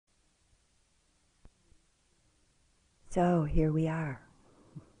So here we are,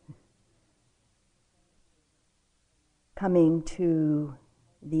 coming to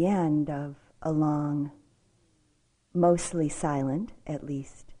the end of a long, mostly silent, at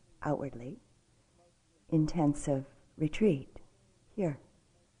least outwardly, intensive retreat here.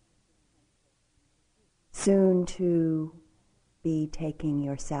 Soon to be taking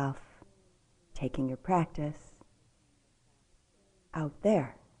your practice out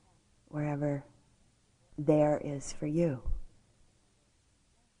there, wherever there is for you,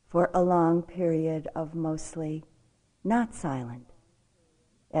 for a long period of mostly not silent,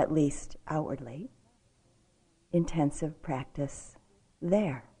 at least outwardly, intensive practice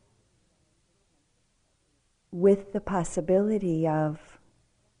there, with the possibility of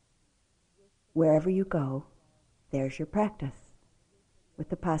wherever you go, there's your practice, with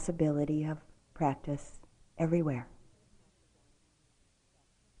the possibility of practice everywhere.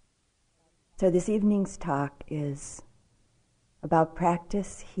 So this evening's talk is about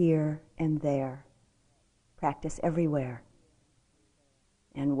practice here and there, practice everywhere.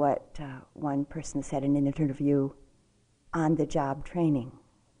 And what one person said in an interview, on-the-job training.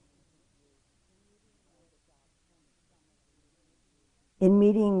 In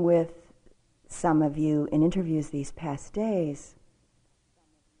meeting with some of you in interviews these past days,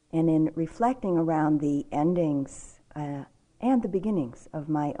 and in reflecting around the endings and the beginnings of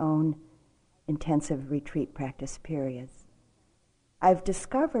my own intensive retreat practice periods, I've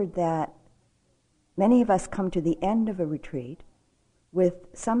discovered that many of us come to the end of a retreat with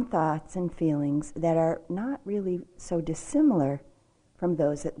some thoughts and feelings that are not really so dissimilar from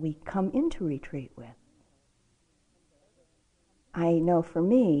those that we come into retreat with. I know for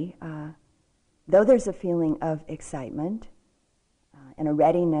me, though there's a feeling of excitement and a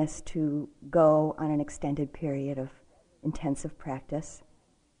readiness to go on an extended period of intensive practice,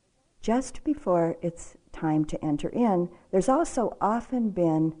 just before it's time to enter in, there's also often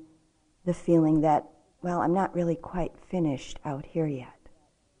been the feeling that, well, I'm not really quite finished out here yet.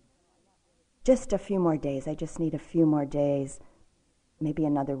 Just a few more days. I just need a few more days, maybe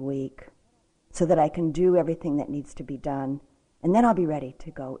another week, so that I can do everything that needs to be done, and then I'll be ready to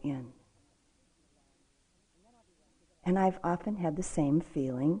go in. And I've often had the same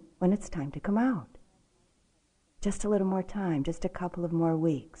feeling when it's time to come out. Just a little more time, just a couple of more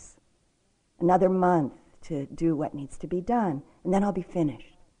weeks, another month to do what needs to be done, and then I'll be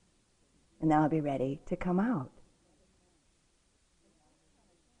finished. And then I'll be ready to come out.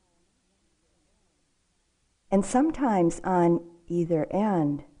 And sometimes on either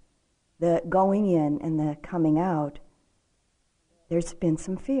end, the going in and the coming out, there's been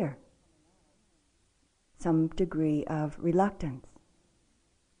some fear, some degree of reluctance,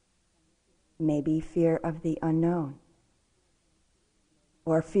 maybe fear of the unknown,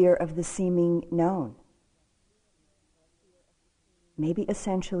 or fear of the seeming known, maybe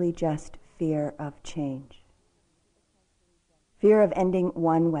essentially just fear of change. Fear of ending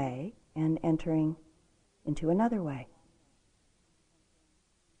one way and entering into another way.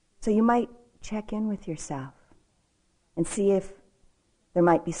 So you might check in with yourself and see if there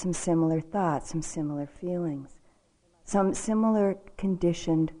might be some similar thoughts, some similar feelings, some similar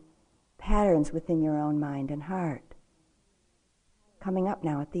conditioned patterns within your own mind and heart coming up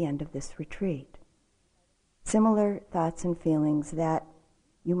now at the end of this retreat. Similar thoughts and feelings that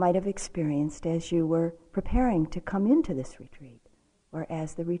you might have experienced as you were preparing to come into this retreat, or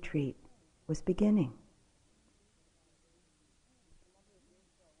as the retreat was beginning.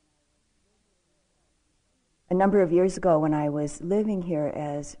 A number of years ago, when I was living here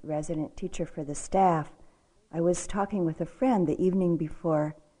as resident teacher for the staff, I was talking with a friend the evening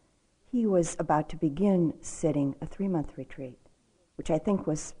before he was about to begin sitting a 3-month retreat, which I think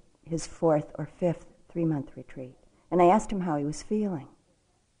was his 4th or 5th 3-month retreat. And I asked him how he was feeling.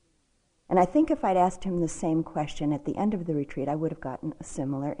 And I think if I'd asked him the same question at the end of the retreat, I would have gotten a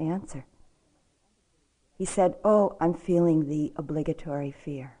similar answer. He said, "Oh, I'm feeling the obligatory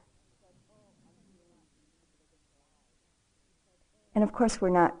fear." And of course, we're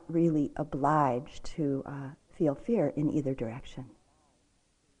not really obliged to feel fear in either direction.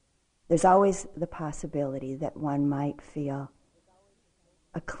 There's always the possibility that one might feel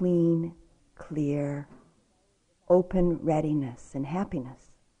a clean, clear, open readiness and happiness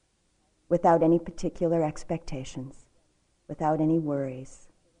without any particular expectations, without any worries,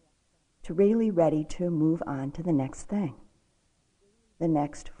 to really ready to move on to the next thing, the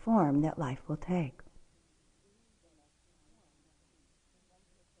next form that life will take.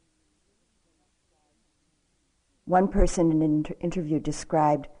 One person in an interview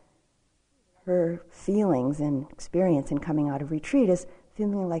described her feelings and experience in coming out of retreat as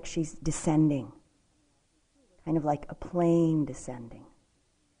feeling like she's descending. kind of like a plane descending,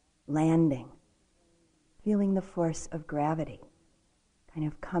 landing, feeling the force of gravity, kind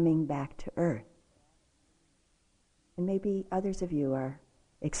of coming back to earth. And maybe others of you are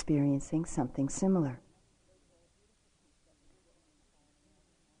experiencing something similar.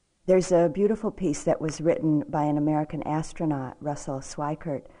 There's a beautiful piece that was written by an American astronaut, Russell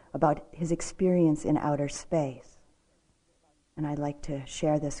Schweickart, about his experience in outer space. And I'd like to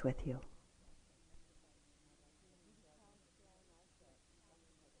share this with you.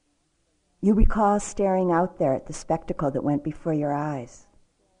 You recall staring out there at the spectacle that went before your eyes,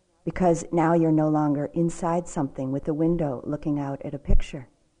 because now you're no longer inside something with a window looking out at a picture.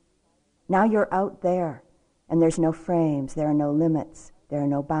 Now you're out there, and there's no frames, there are no limits, there are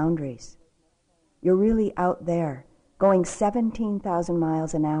no boundaries. You're really out there, going 17,000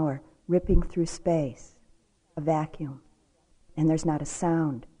 miles an hour, ripping through space, a vacuum, and there's not a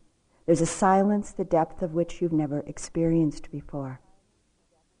sound. There's a silence, the depth of which you've never experienced before.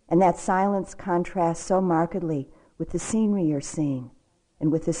 And that silence contrasts so markedly with the scenery you're seeing and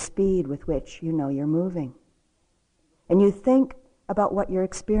with the speed with which you know you're moving. And you think about what you're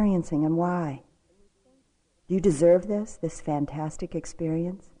experiencing and why. Do you deserve this fantastic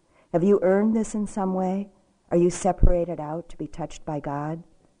experience? Have you earned this in some way? Are you separated out to be touched by God,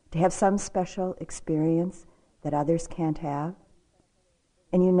 to have some special experience that others can't have?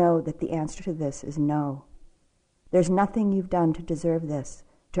 And you know that the answer to this is no. There's nothing you've done to deserve this,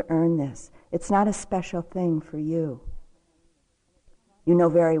 to earn this. It's not a special thing for you. You know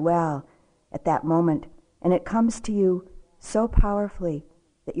very well at that moment, and it comes to you so powerfully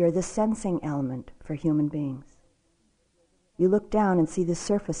that you're the sensing element for human beings. You look down and see the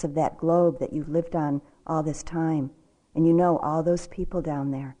surface of that globe that you've lived on all this time, and you know all those people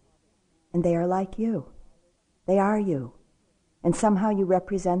down there, and they are like you. They are you, and somehow you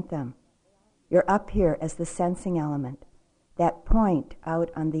represent them. You're up here as the sensing element, that point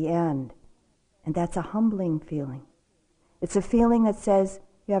out on the end, and that's a humbling feeling. It's a feeling that says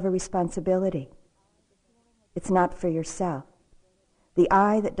you have a responsibility. It's not for yourself. The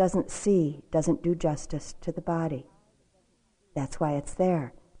eye that doesn't see doesn't do justice to the body. That's why it's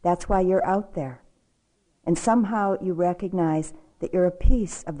there. That's why you're out there. And somehow you recognize that you're a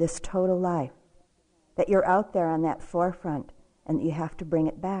piece of this total life, that you're out there on that forefront, and that you have to bring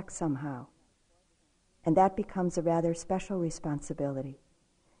it back somehow. And that becomes a rather special responsibility.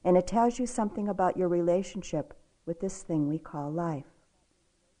 And it tells you something about your relationship with this thing we call life.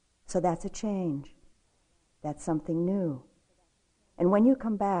 So that's a change. That's something new. And when you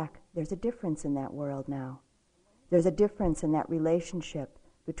come back, there's a difference in that world now. There's a difference in that relationship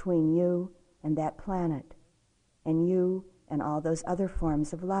between you and that planet, and you and all those other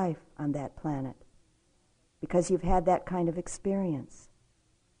forms of life on that planet. Because you've had that kind of experience.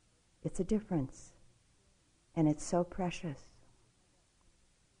 It's a difference. And it's so precious.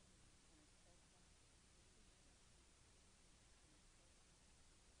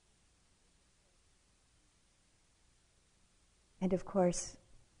 And of course,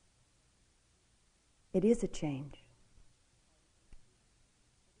 it is a change.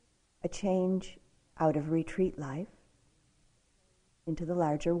 A change out of retreat life into the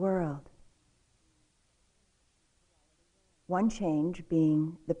larger world. One change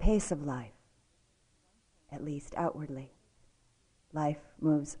being the pace of life, at least outwardly. Life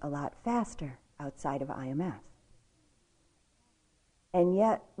moves a lot faster outside of IMS. And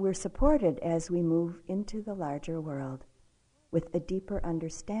yet we're supported as we move into the larger world with a deeper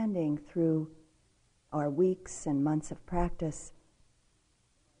understanding through our weeks and months of practice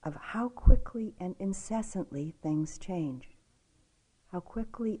of how quickly and incessantly things change. How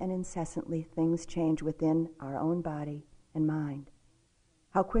quickly and incessantly things change within our own body and mind.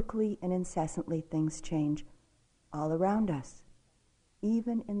 How quickly and incessantly things change all around us,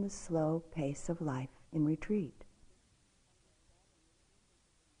 even in the slow pace of life in retreat.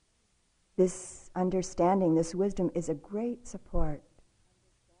 This understanding, this wisdom is a great support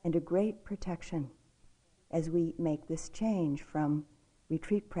and a great protection as we make this change from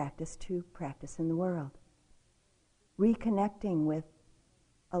retreat practice to practice in the world. Reconnecting with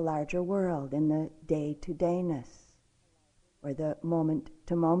a larger world in the day-to-dayness or the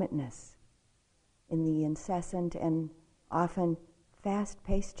moment-to-momentness, in the incessant and often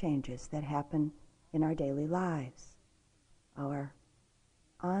fast-paced changes that happen in our daily lives, our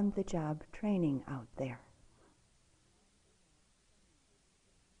on-the-job training out there.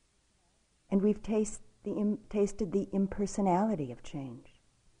 And we've tasted the impersonality of change,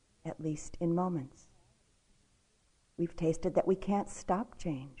 at least in moments. We've tasted that we can't stop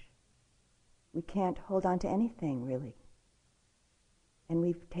change. We can't hold on to anything, really. And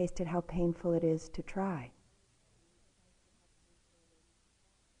we've tasted how painful it is to try.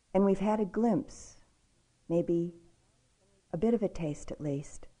 And we've had a glimpse, maybe a bit of a taste at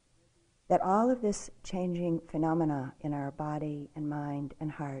least, that all of this changing phenomena in our body and mind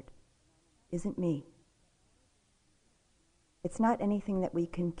and heart isn't me. It's not anything that we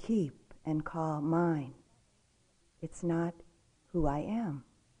can keep and call mine. It's not who I am.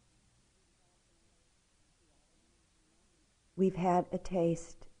 We've had a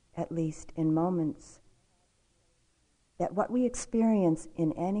taste, at least in moments, that what we experience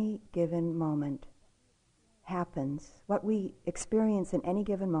in any given moment happens, what we experience in any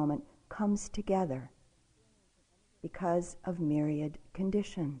given moment comes together because of myriad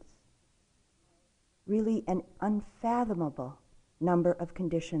conditions. Really an unfathomable number of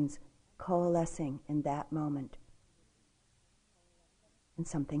conditions coalescing in that moment. And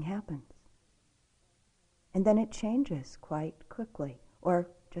something happens. And then it changes quite quickly, or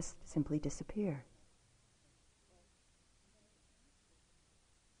just simply disappears.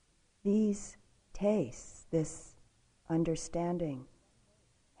 These tastes, this understanding,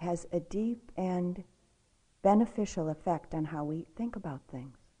 has a deep and beneficial effect on how we think about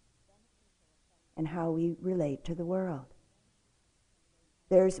things and how we relate to the world.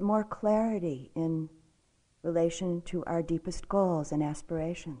 There's more clarity in relation to our deepest goals and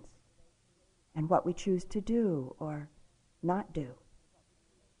aspirations and what we choose to do or not do.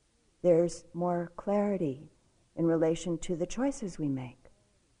 There's more clarity in relation to the choices we make.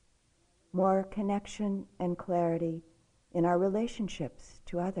 More connection and clarity in our relationships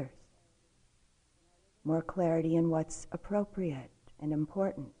to others. More clarity in what's appropriate and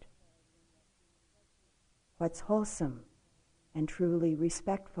important. What's wholesome and truly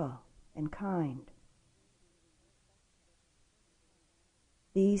respectful and kind.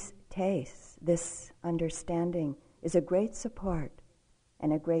 These tastes, this understanding, is a great support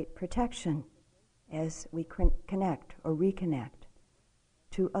and a great protection as we connect or reconnect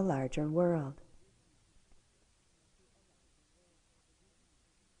to a larger world.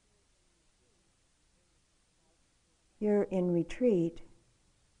 Here in retreat,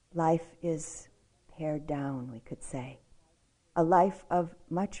 life is pared down, we could say. A life of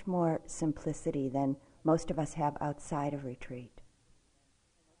much more simplicity than most of us have outside of retreat.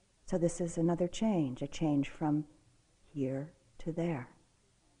 So this is another change, a change from here to there.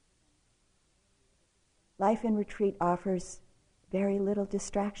 Life in retreat offers very little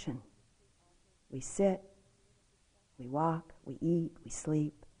distraction. We sit, we walk, we eat, we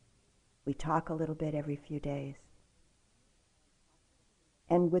sleep, we talk a little bit every few days.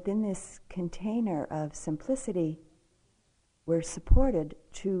 And within this container of simplicity, we're supported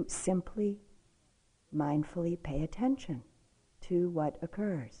to simply, mindfully pay attention to what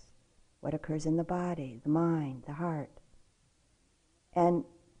occurs in the body, the mind, the heart, and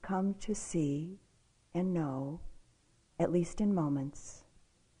come to see and know, at least in moments,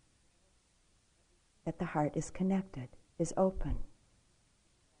 that the heart is connected, is open,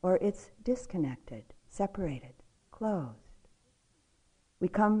 or it's disconnected, separated, closed. We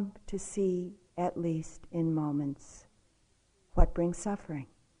come to see, at least in moments, what brings suffering,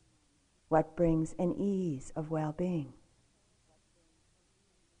 what brings an ease of well-being.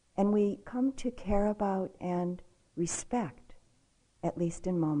 And we come to care about and respect, at least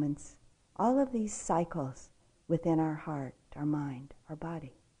in moments, all of these cycles within our heart, our mind, our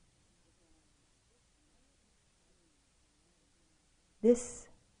body. This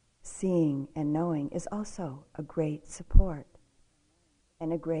seeing and knowing is also a great support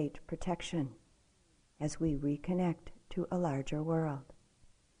and a great protection as we reconnect to a larger world.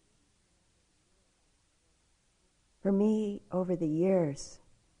 For me, over the years,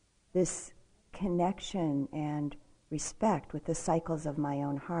 this connection and respect with the cycles of my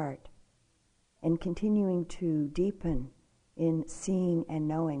own heart and continuing to deepen in seeing and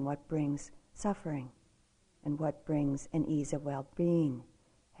knowing what brings suffering and what brings an ease of well-being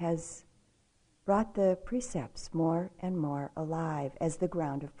has brought the precepts more and more alive as the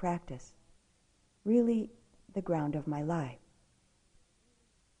ground of practice, really the ground of my life.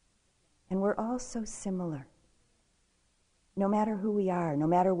 And we're all so similar. No matter who we are, no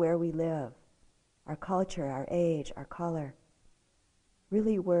matter where we live, our culture, our age, our color,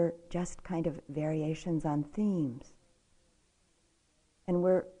 really we're just kind of variations on themes. And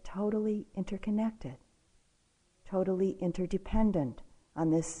we're totally interconnected, totally interdependent on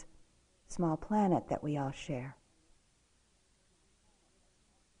this small planet that we all share.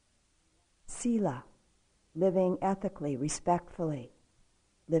 Sila, living ethically, respectfully,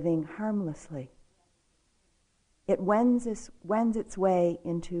 living harmlessly. It wends its way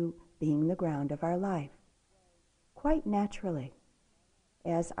into being the ground of our life, quite naturally,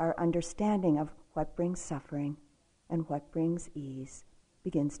 as our understanding of what brings suffering and what brings ease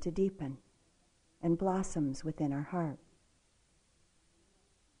begins to deepen and blossoms within our heart.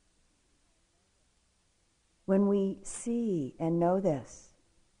 When we see and know this,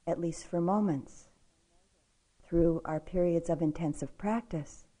 at least for moments, through our periods of intensive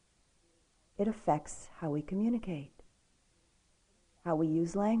practice, it affects how we communicate, how we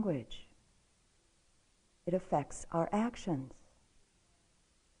use language. It affects our actions.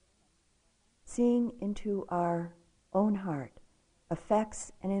 Seeing into our own heart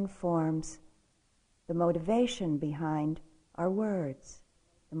affects and informs the motivation behind our words,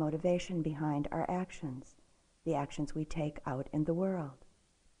 the motivation behind our actions, the actions we take out in the world.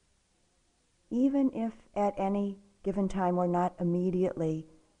 Even if at any given time we're not immediately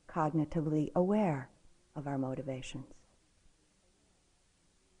cognitively aware of our motivations.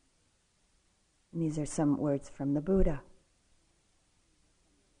 And these are some words from the Buddha.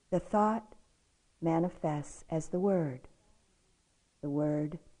 The thought manifests as the word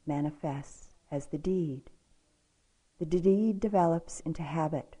manifests as the deed develops into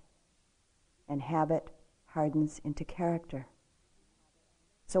habit, and habit hardens into character.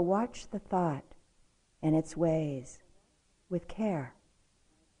 So watch the thought and its ways with care,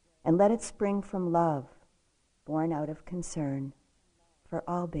 and let it spring from love, born out of concern for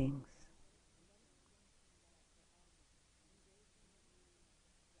all beings.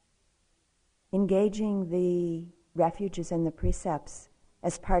 Engaging the refuges and the precepts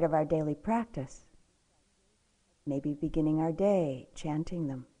as part of our daily practice, maybe beginning our day chanting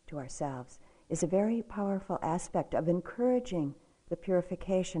them to ourselves, is a very powerful aspect of encouraging the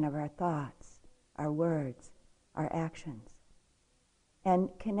purification of our thoughts, our words, our actions, and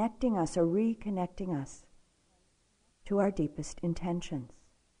connecting us or reconnecting us to our deepest intentions,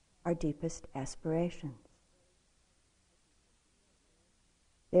 our deepest aspirations.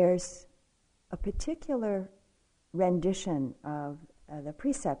 There's a particular rendition of the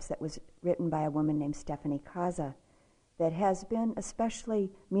precepts that was written by a woman named Stephanie Kaza that has been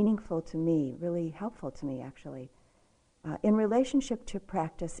especially meaningful to me, really helpful to me actually, in relationship to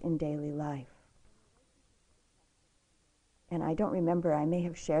practice in daily life. And I don't remember, I may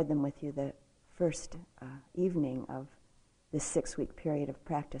have shared them with you the first evening of this 6-week period of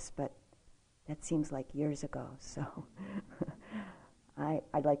practice, but that seems like years ago, so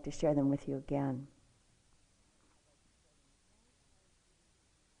I'd like to share them with you again.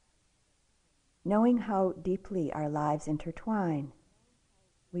 Knowing how deeply our lives intertwine,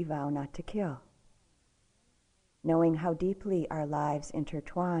 we vow not to kill. Knowing how deeply our lives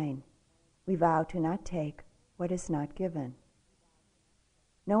intertwine, we vow to not take what is not given.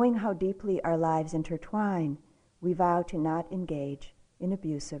 Knowing how deeply our lives intertwine, we vow to not engage in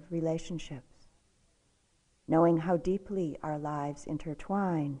abusive relationships. Knowing how deeply our lives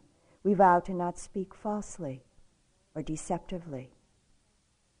intertwine, we vow to not speak falsely or deceptively.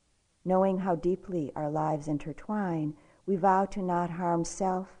 Knowing how deeply our lives intertwine, we vow to not harm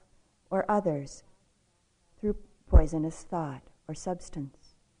self or others through poisonous thought or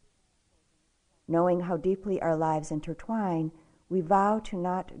substance. Knowing how deeply our lives intertwine, we vow to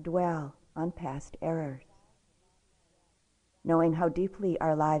not dwell on past errors. Knowing how deeply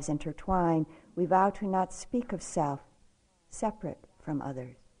our lives intertwine, we vow to not speak of self separate from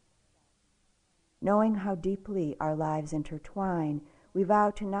others. Knowing how deeply our lives intertwine, we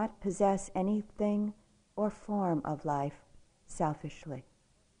vow to not possess anything or form of life selfishly.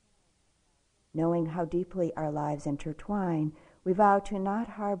 Knowing how deeply our lives intertwine, we vow to not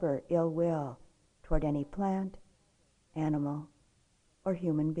harbor ill will toward any plant, animal, or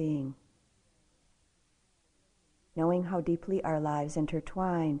human being. Knowing how deeply our lives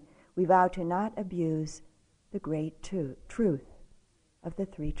intertwine, we vow to not abuse the great truth of the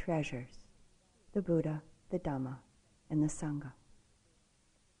 3 treasures, the Buddha, the Dhamma, and the Sangha.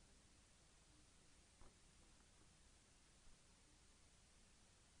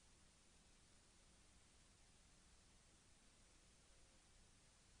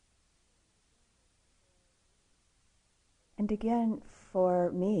 And again,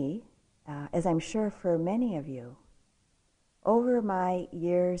 for me, as I'm sure for many of you, over my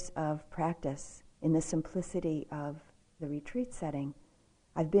years of practice in the simplicity of the retreat setting,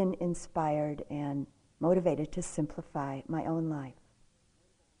 I've been inspired and motivated to simplify my own life,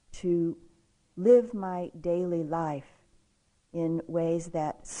 to live my daily life in ways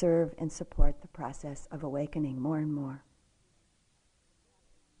that serve and support the process of awakening more and more.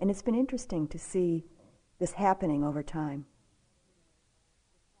 And it's been interesting to see this happening over time.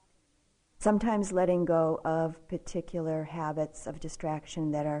 Sometimes letting go of particular habits of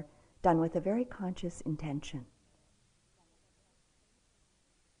distraction that are done with a very conscious intention.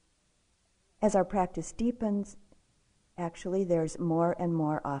 As our practice deepens, actually there's more and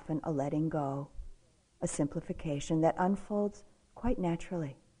more often a letting go, a simplification that unfolds quite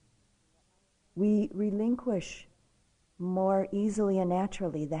naturally. We relinquish more easily and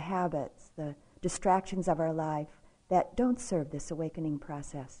naturally the habits, the distractions of our life that don't serve this awakening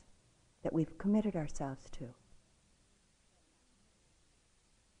process that we've committed ourselves to.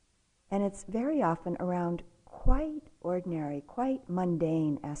 And it's very often around quite ordinary, quite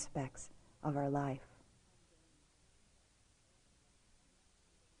mundane aspects of our life.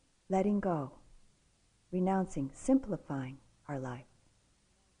 Letting go, renouncing, simplifying our life.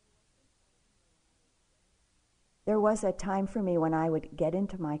 There was a time for me when I would get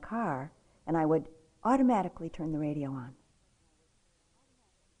into my car and I would automatically turn the radio on.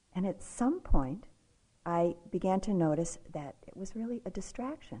 And at some point, I began to notice that it was really a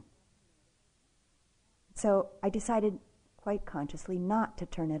distraction. So I decided quite consciously not to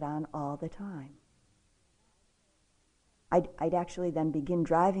turn it on all the time. I'd actually then begin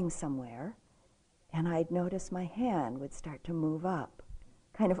driving somewhere, and I'd notice my hand would start to move up,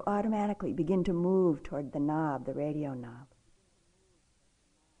 kind of automatically begin to move toward the knob, the radio knob.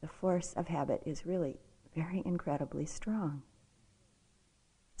 The force of habit is really very incredibly strong.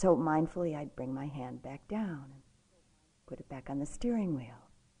 So mindfully, I'd bring my hand back down and put it back on the steering wheel.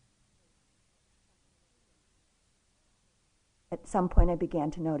 At some point, I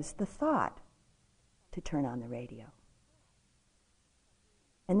began to notice the thought to turn on the radio.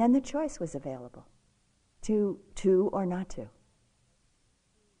 And then the choice was available to or not to.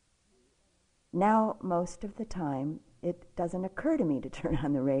 Now, most of the time, it doesn't occur to me to turn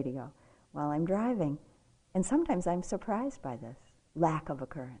on the radio while I'm driving. And sometimes I'm surprised by this lack of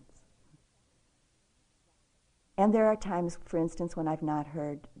occurrence. And there are times, for instance, when I've not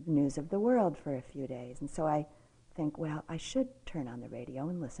heard the news of the world for a few days. And so I think, well, I should turn on the radio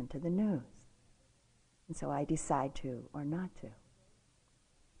and listen to the news. And so I decide to or not to.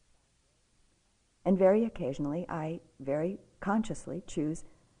 And very occasionally, I very consciously choose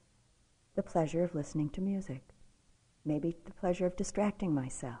the pleasure of listening to music, maybe the pleasure of distracting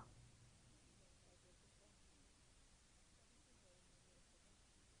myself.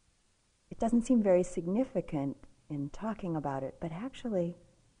 It doesn't seem very significant in talking about it, but actually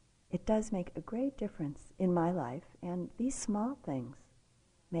it does make a great difference in my life, and these small things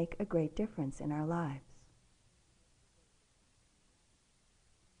make a great difference in our lives.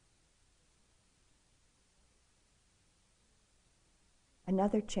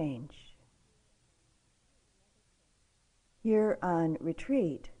 Another change. Here on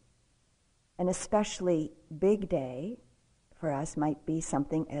retreat, an especially big day for us might be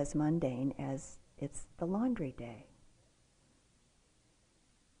something as mundane as it's the laundry day.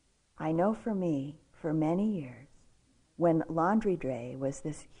 I know for me, for many years, when laundry day was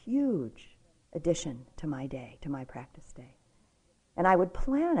this huge addition to my day, to my practice day. And I would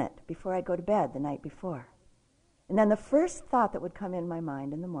plan it before I'd go to bed the night before. And then the first thought that would come in my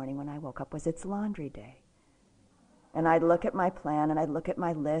mind in the morning when I woke up was, it's laundry day. And I'd look at my plan and I'd look at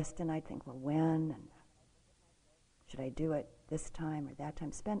my list and I'd think, well, when? And should I do it this time or that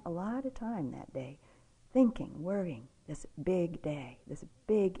time? Spent a lot of time that day thinking, worrying, this big day, this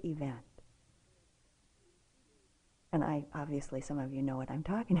big event. And obviously some of you know what I'm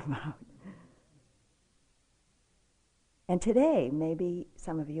talking about. And today, maybe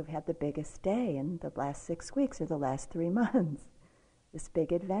some of you have had the biggest day in the last 6 weeks or the last 3 months. This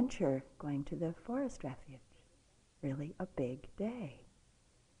big adventure, going to the forest refuge. Really a big day.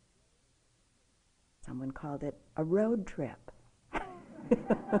 Someone called it a road trip.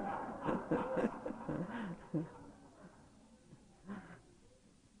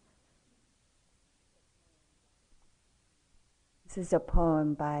 This is a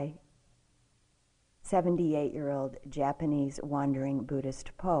poem by 78-year-old Japanese wandering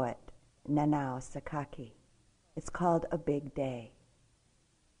Buddhist poet, Nanao Sakaki. It's called A Big Day.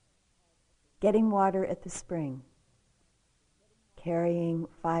 Getting water at the spring, carrying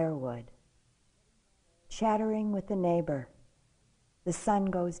firewood, chattering with the neighbor, the sun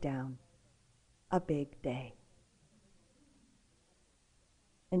goes down, a big day.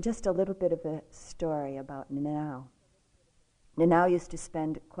 And just a little bit of a story about Nanao. Nanao used to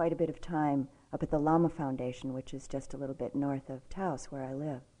spend quite a bit of time up at the Lama Foundation, which is just a little bit north of Taos, where I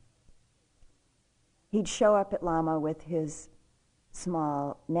live. He'd show up at Lama with his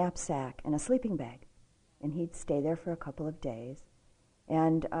small knapsack and a sleeping bag, and he'd stay there for a couple of days,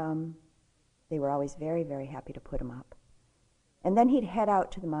 and they were always very, very happy to put him up. And then he'd head out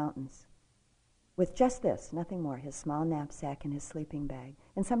to the mountains with just this, nothing more, his small knapsack and his sleeping bag.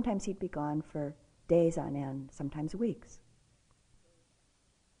 And sometimes he'd be gone for days on end, sometimes weeks.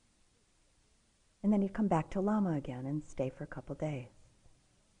 And then he'd come back to Lama again and stay for a couple days.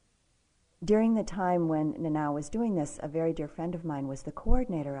 During the time when Nanao was doing this, a very dear friend of mine was the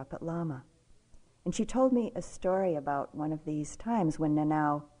coordinator up at Lama. And she told me a story about one of these times when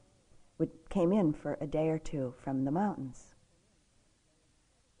Nanao came in for a day or two from the mountains.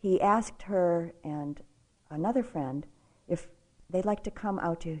 He asked her and another friend if they'd like to come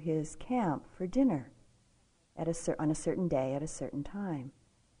out to his camp for dinner on a certain day at a certain time.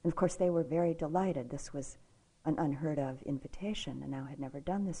 And of course they were very delighted. This was an unheard of invitation, and Nanao had never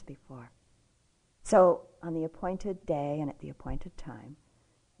done this before. So on the appointed day and at the appointed time,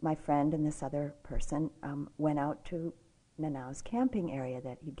 my friend and this other person went out to Nanao's camping area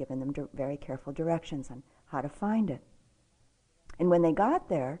that he'd given them very careful directions on how to find it. And when they got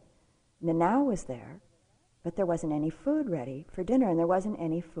there, Nanao was there, but there wasn't any food ready for dinner, and there wasn't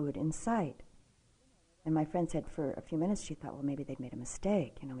any food in sight. And my friend said for a few minutes she thought, well, maybe they'd made a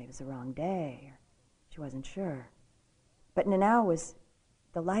mistake, maybe it was the wrong day, or she wasn't sure. But Nanao was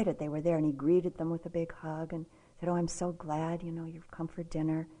delighted they were there, and he greeted them with a big hug and said, oh, I'm so glad, you've come for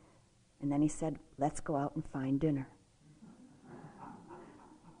dinner. And then he said, let's go out and find dinner.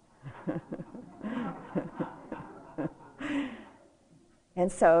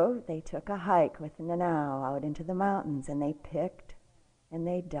 And so they took a hike with Nanao out into the mountains, and they picked, and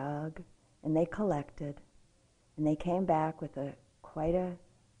they dug, and they collected, and they came back with quite a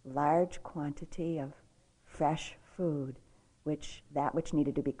large quantity of fresh food, that which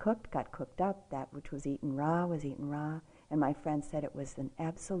needed to be cooked got cooked up, that which was eaten raw, and my friend said it was an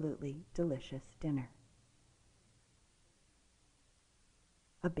absolutely delicious dinner.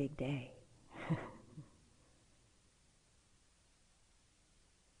 A big day.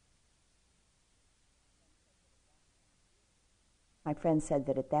 My friend said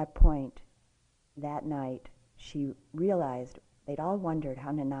that at that point, that night, she realized they'd all wondered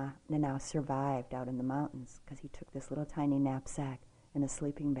how Nanao survived out in the mountains, because he took this little tiny knapsack and a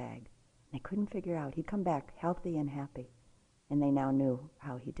sleeping bag. They couldn't figure out. He'd come back healthy and happy, and they now knew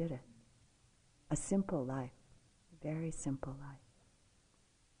how he did it. A simple life, a very simple life.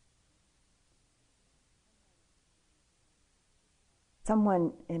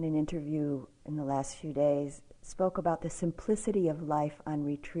 Someone in an interview in the last few days spoke about the simplicity of life on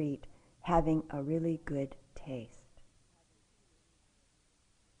retreat having a really good taste.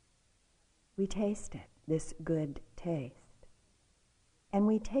 We taste it, this good taste, and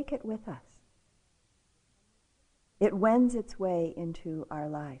we take it with us. It wends its way into our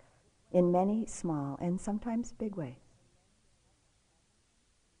life in many small and sometimes big ways.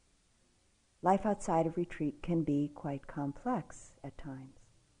 Life outside of retreat can be quite complex at times.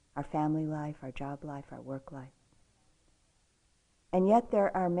 Our family life, our job life, our work life. And yet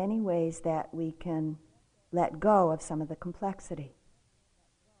there are many ways that we can let go of some of the complexity.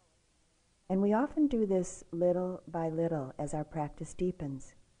 And we often do this little by little as our practice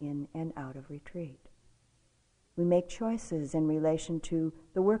deepens in and out of retreat. We make choices in relation to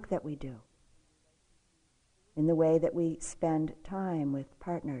the work that we do, in the way that we spend time with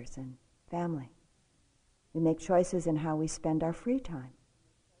partners and family. We make choices in how we spend our free time.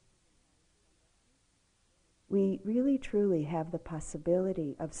 We really truly have the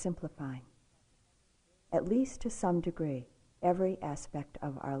possibility of simplifying, at least to some degree, every aspect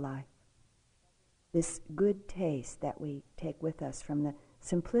of our life. This good taste that we take with us from the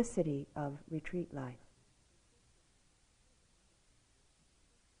simplicity of retreat life.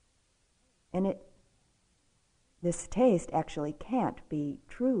 And this taste actually can't be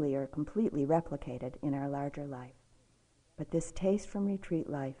truly or completely replicated in our larger life. But this taste from retreat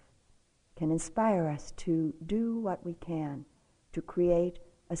life can inspire us to do what we can to create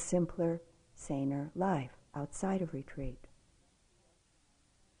a simpler, saner life outside of retreat.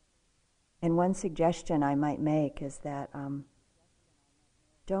 And one suggestion I might make is that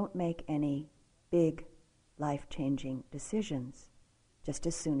don't make any big, life-changing decisions just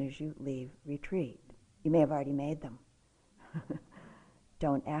as soon as you leave retreat. You may have already made them.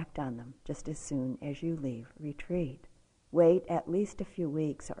 Don't act on them just as soon as you leave retreat. Wait at least a few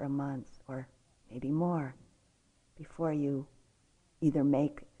weeks or a month or maybe more before you either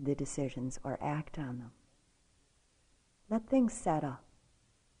make the decisions or act on them. Let things settle.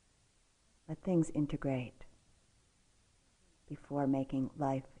 Let things integrate before making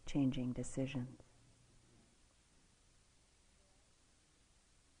life-changing decisions.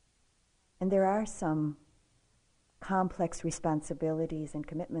 And there are some complex responsibilities and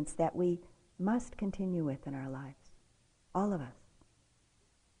commitments that we must continue with in our lives, all of us.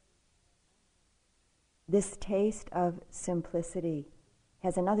 This taste of simplicity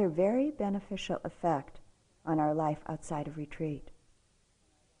has another very beneficial effect on our life outside of retreat.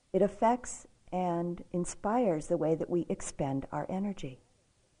 It affects and inspires the way that we expend our energy,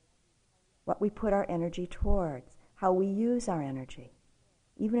 what we put our energy towards, how we use our energy,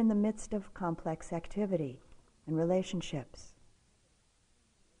 even in the midst of complex activity and relationships.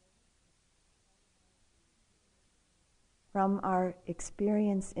 From our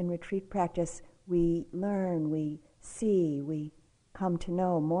experience in retreat practice, we learn, we see, we come to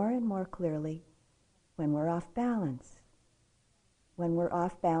know more and more clearly when we're off balance, when we're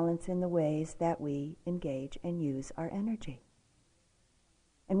off balance in the ways that we engage and use our energy.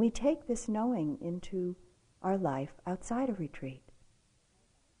 And we take this knowing into our life outside of retreat.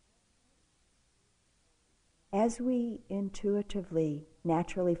 As we intuitively,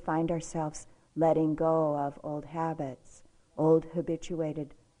 naturally find ourselves letting go of old habits, old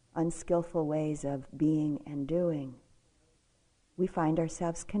habituated, unskillful ways of being and doing, we find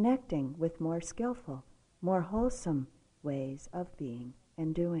ourselves connecting with more skillful, more wholesome ways of being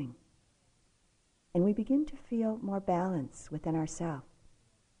and doing. And we begin to feel more balance within ourselves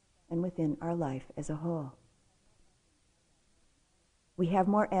and within our life as a whole. We have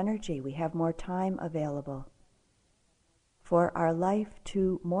more energy, we have more time available for our life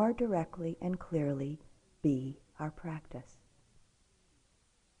to more directly and clearly be our practice.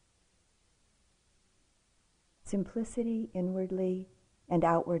 Simplicity inwardly and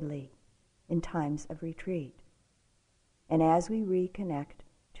outwardly in times of retreat, and as we reconnect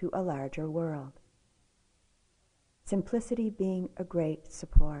to a larger world. Simplicity being a great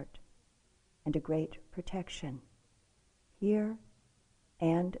support and a great protection, here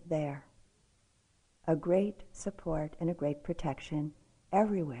and there. A great support and a great protection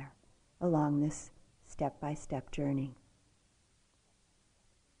everywhere along this step-by-step journey.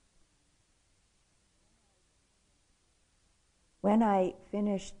 When I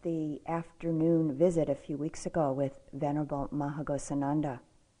finished the afternoon visit a few weeks ago with Venerable Mahagosananda,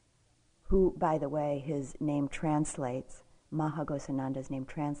 who, by the way, his name translates, Mahagosananda's name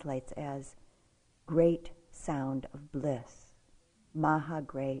translates as great sound of bliss. Maha,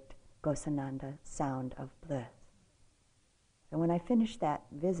 great, Gosananda, sound of bliss. So when I finished that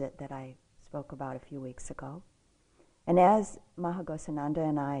visit that I spoke about a few weeks ago, and as Mahagosananda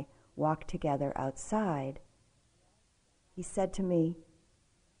and I walked together outside, he said to me,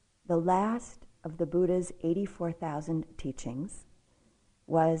 the last of the Buddha's 84,000 teachings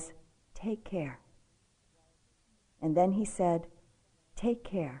was, take care. And then he said, take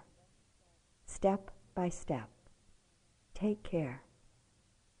care, step by step. Take care,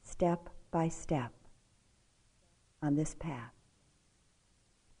 step by step, on this path.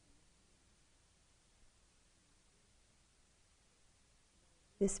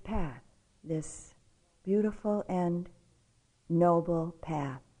 This path, this beautiful and noble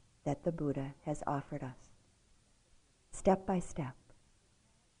path that the Buddha has offered us, step by step.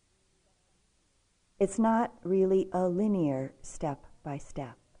 It's not really a linear step by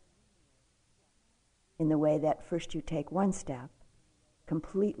step, in the way that first you take one step,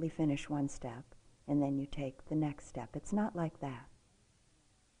 completely finish one step, and then you take the next step. It's not like that.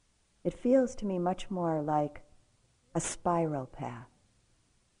 It feels to me much more like a spiral path,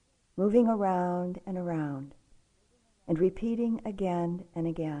 moving around and repeating again and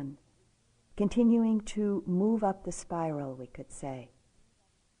again, continuing to move up the spiral, we could say,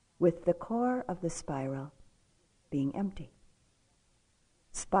 with the core of the spiral being empty.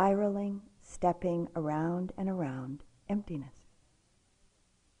 Spiraling, stepping around and around emptiness,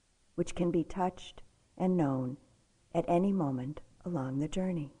 which can be touched and known at any moment along the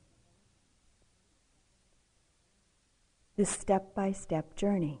journey. This step-by-step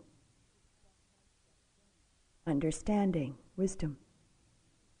journey, understanding, wisdom,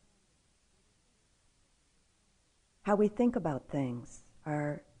 how we think about things,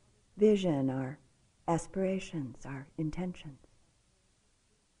 our vision, our aspirations, our intentions.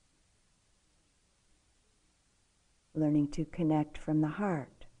 Learning to connect from the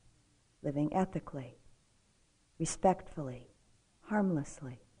heart, living ethically, respectfully,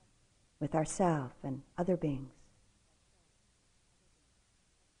 harmlessly, with ourselves and other beings.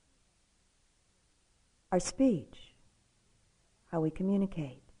 Our speech, how we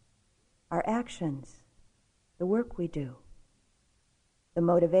communicate, our actions, the work we do, the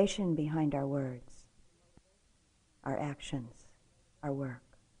motivation behind our words, our actions, our work,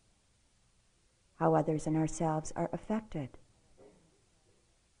 how others and ourselves are affected,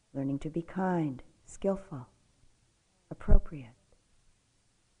 learning to be kind, skillful, appropriate.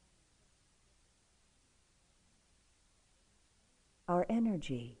 Our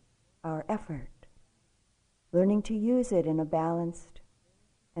energy, our effort, learning to use it in a balanced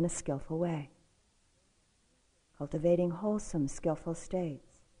and a skillful way, cultivating wholesome, skillful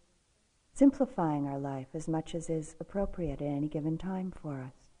states, simplifying our life as much as is appropriate at any given time for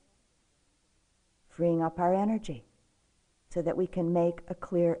us, freeing up our energy so that we can make a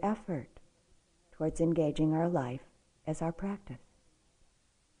clear effort towards engaging our life as our practice.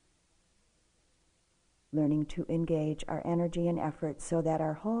 Learning to engage our energy and effort so that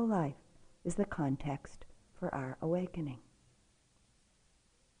our whole life is the context for our awakening.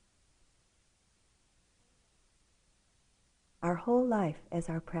 Our whole life as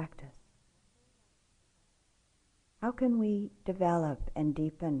our practice. How can we develop and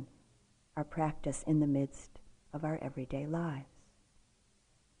deepen our practice in the midst of our everyday lives?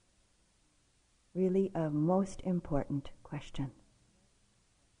 Really a most important question.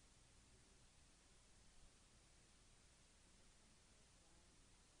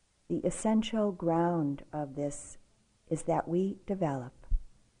 The essential ground of this is that we develop,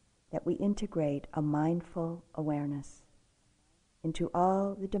 that we integrate a mindful awareness into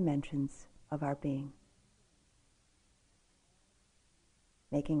all the dimensions of our being,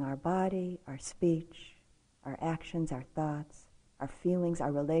 making our body, our speech, our actions, our thoughts, our feelings,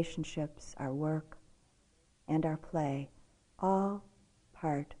 our relationships, our work, and our play all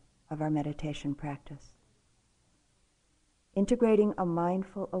part of our meditation practice. Integrating a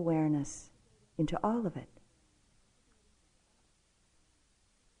mindful awareness into all of it.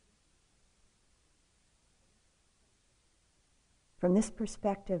 From this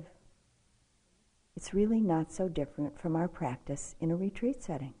perspective, it's really not so different from our practice in a retreat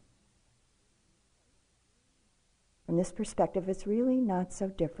setting. From this perspective, it's really not so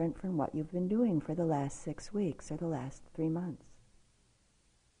different from what you've been doing for the last 6 weeks or the last 3 months.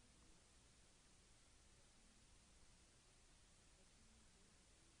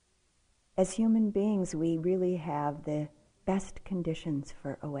 As human beings, we really have the best conditions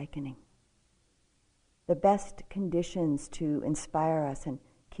for awakening, the best conditions to inspire us and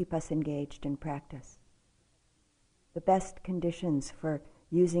keep us engaged in practice, the best conditions for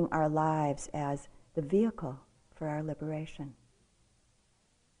using our lives as the vehicle for our liberation.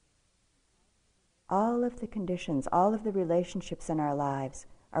 All of the conditions, all of the relationships in our lives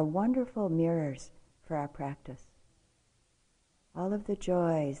are wonderful mirrors for our practice. All of the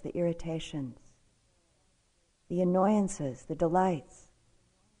joys, the irritations, the annoyances, the delights,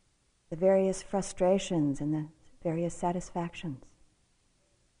 the various frustrations and the various satisfactions,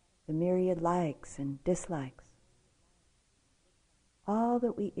 the myriad likes and dislikes, all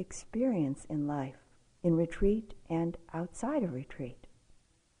that we experience in life, in retreat and outside of retreat,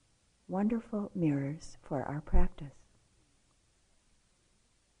 wonderful mirrors for our practice.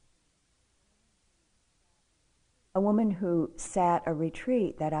 A woman who sat a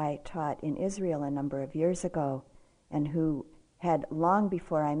retreat that I taught in Israel a number of years ago, and who had, long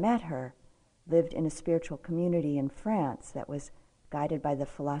before I met her, lived in a spiritual community in France that was guided by the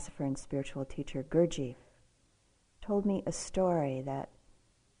philosopher and spiritual teacher Gurdjieff, told me a story that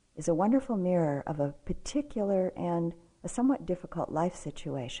is a wonderful mirror of a particular and a somewhat difficult life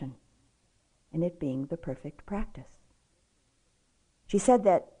situation, and it being the perfect practice. She said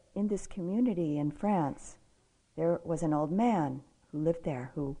that in this community in France, there was an old man who lived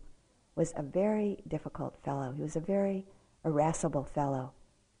there who was a very difficult fellow. He was a very irascible fellow.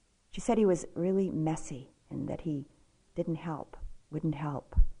 She said he was really messy and that he wouldn't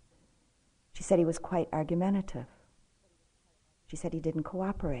help. She said he was quite argumentative. She said he didn't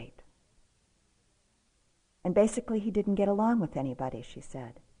cooperate. And basically he didn't get along with anybody, she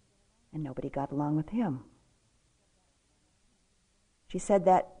said, and nobody got along with him. She said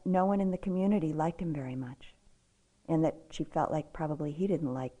that no one in the community liked him very much, and that she felt like probably he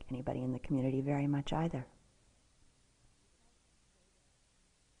didn't like anybody in the community very much either.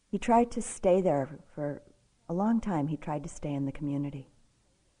 He tried to stay there for a long time. He tried to stay in the community,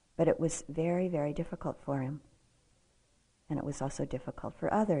 but it was very, very difficult for him, and it was also difficult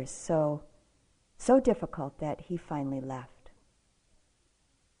for others. So difficult that he finally left,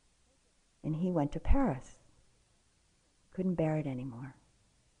 and he went to Paris. Couldn't bear it anymore.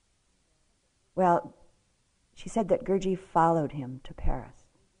 Well, she said that Gurdjieff followed him to Paris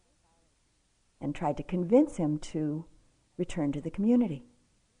and tried to convince him to return to the community.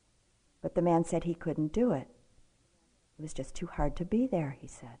 But the man said he couldn't do it. It was just too hard to be there, he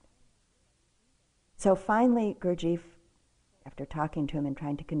said. So finally, Gurdjieff, after talking to him and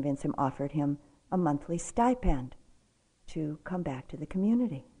trying to convince him, offered him a monthly stipend to come back to the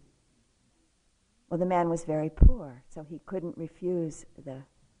community. Well, the man was very poor, so he couldn't refuse the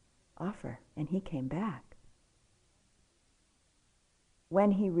offer, and he came back.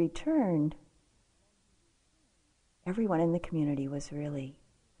 When he returned, everyone in the community was really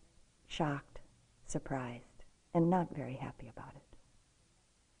shocked, surprised, and not very happy about it.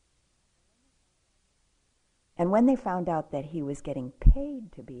 And when they found out that he was getting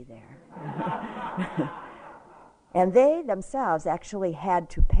paid to be there, and they themselves actually had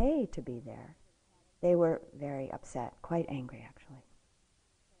to pay to be there, they were very upset, quite angry actually,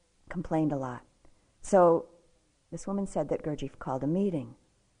 complained a lot. So this woman said that Gurdjieff called a meeting,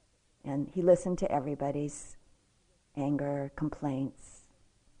 and he listened to everybody's anger, complaints,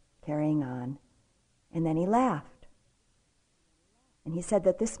 carrying on, and then he laughed. And he said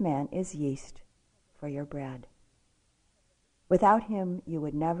that this man is yeast for your bread. Without him, you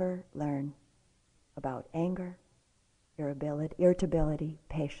would never learn about anger, irritability,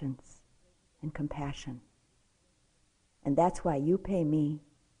 patience, and compassion. And that's why you pay me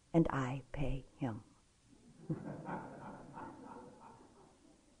and I pay him.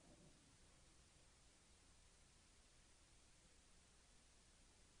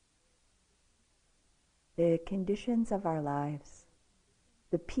 The conditions of our lives,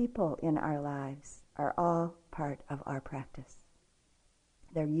 the people in our lives, are all part of our practice.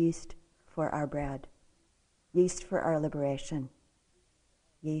 They're yeast for our bread, yeast for our liberation,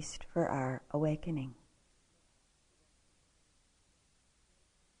 yeast for our awakening.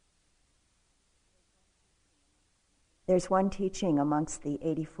 There's one teaching amongst the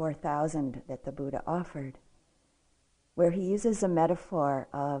 84,000 that the Buddha offered where he uses a metaphor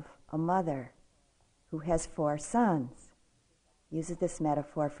of a mother who has 4 sons. He uses this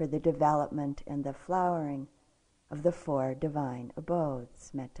metaphor for the development and the flowering of the 4 divine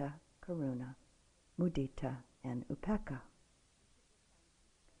abodes, metta, karuna, mudita, and upekkha.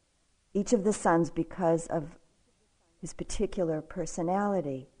 Each of the sons, because of his particular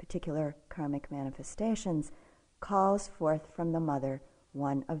personality, particular karmic manifestations, calls forth from the mother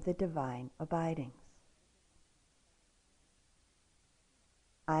one of the divine abidings.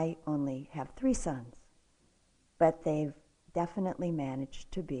 I only have 3 sons, but they've definitely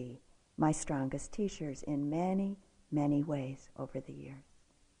managed to be my strongest teachers in many, many ways over the years.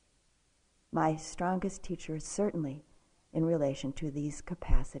 My strongest teachers certainly in relation to these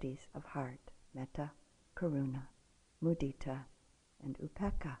capacities of heart, metta, karuna, mudita, and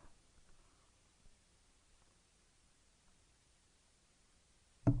upekkha.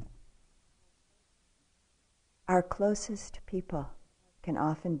 Our closest people can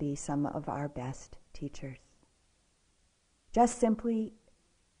often be some of our best teachers, just simply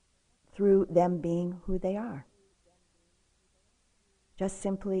through them being who they are, just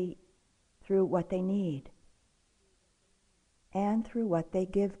simply through what they need, and through what they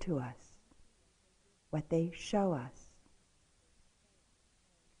give to us, what they show us.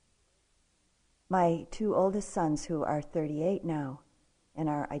 My 2 oldest sons, who are 38 now and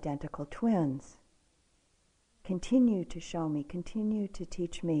are identical twins, continue to show me, continue to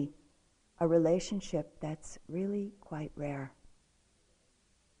teach me a relationship that's really quite rare.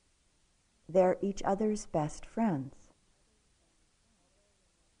 They're each other's best friends.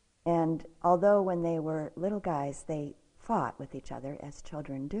 And although when they were little guys they fought with each other, as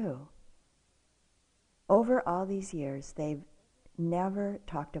children do, over all these years they've never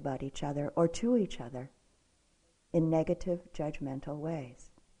talked about each other or to each other in negative, judgmental ways.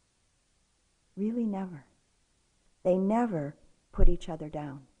 Really never. They never put each other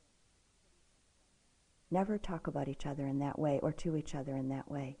down. Never talk about each other in that way or to each other in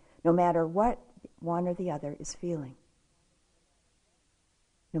that way, no matter what one or the other is feeling.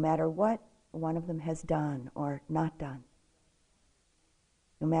 No matter what one of them has done or not done.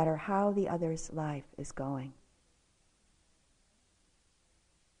 No matter how the other's life is going.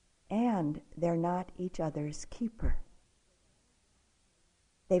 And they're not each other's keeper.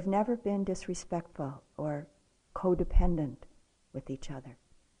 They've never been disrespectful or codependent with each other.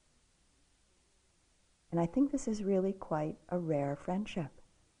 And I think this is really quite a rare friendship.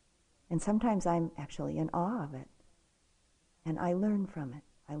 And sometimes I'm actually in awe of it. And I learn from it.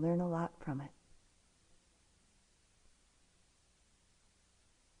 I learn a lot from it.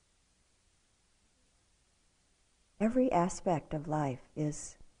 Every aspect of life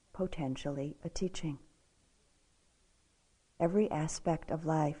is potentially a teaching. Every aspect of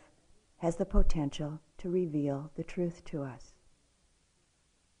life has the potential to reveal the truth to us.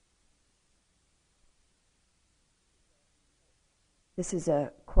 This is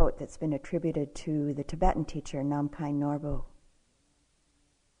a quote that's been attributed to the Tibetan teacher Namkhai Norbu.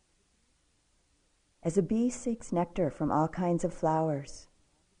 As a bee seeks nectar from all kinds of flowers,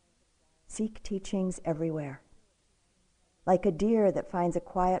 seek teachings everywhere. Like a deer that finds a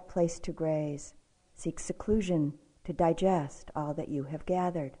quiet place to graze, seek seclusion to digest all that you have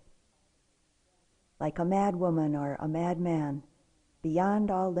gathered. Like a madwoman or a madman,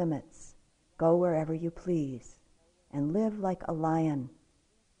 beyond all limits, go wherever you please, and live like a lion,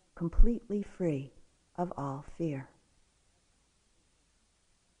 completely free of all fear.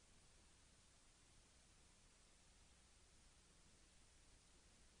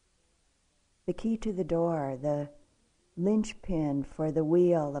 The key to the door, the linchpin for the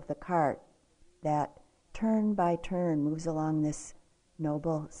wheel of the cart that turn by turn moves along this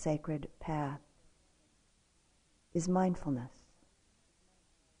noble, sacred path, is mindfulness.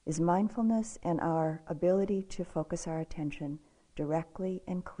 Is mindfulness and our ability to focus our attention directly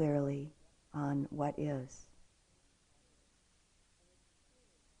and clearly on what is.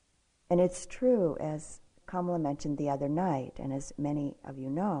 And it's true, as Kamala mentioned the other night, and as many of you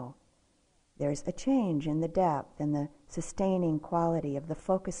know, there's a change in the depth and the sustaining quality of the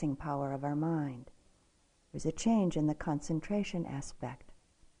focusing power of our mind. There's a change in the concentration aspect,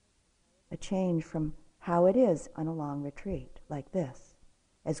 a change from how it is on a long retreat like this,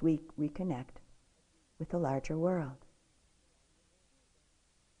 as we reconnect with the larger world.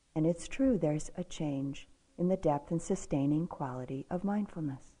 And it's true, there's a change in the depth and sustaining quality of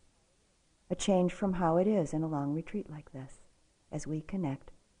mindfulness, a change from how it is in a long retreat like this, as we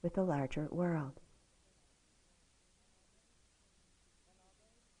connect with the larger world.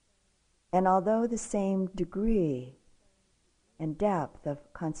 And although the same degree and depth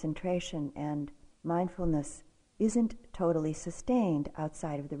of concentration and mindfulness isn't totally sustained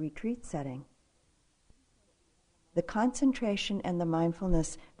outside of the retreat setting, the concentration and the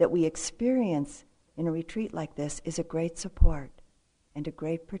mindfulness that we experience in a retreat like this is a great support and a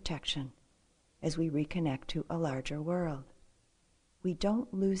great protection as we reconnect to a larger world. We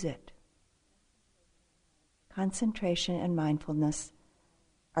don't lose it. Concentration and mindfulness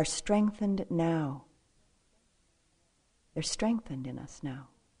are strengthened now. They're strengthened in us now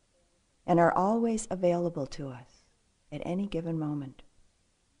and are always available to us at any given moment.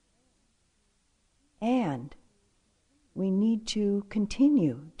 And we need to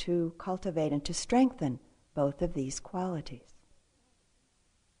continue to cultivate and to strengthen both of these qualities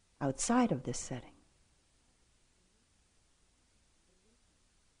outside of this setting.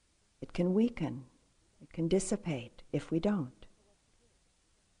 It can weaken, it can dissipate if we don't.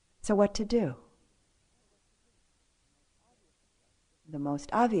 So what to do? The most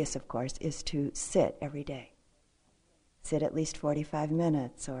obvious, of course, is to sit every day. Sit at least 45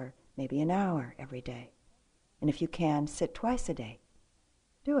 minutes or maybe an hour every day. And if you can, sit twice a day.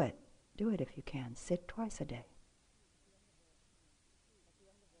 Do it. Do it if you can. Sit twice a day.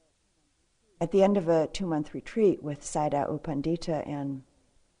 At the end of a 2-month retreat with Sayadaw U Pandita and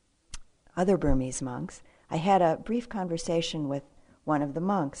other Burmese monks, I had a brief conversation with one of the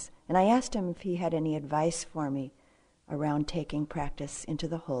monks, and I asked him if he had any advice for me around taking practice into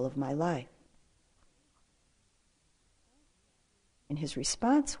the whole of my life. And his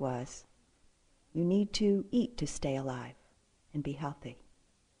response was, you need to eat to stay alive and be healthy.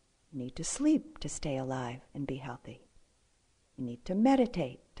 You need to sleep to stay alive and be healthy. You need to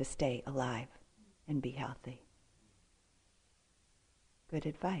meditate to stay alive and be healthy. Good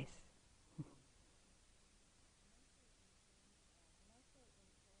advice.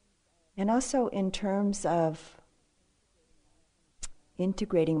 And also in terms of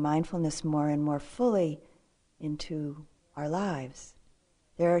integrating mindfulness more and more fully into our lives,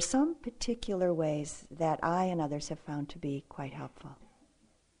 there are some particular ways that I and others have found to be quite helpful.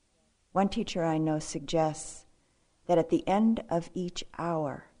 One teacher I know suggests that at the end of each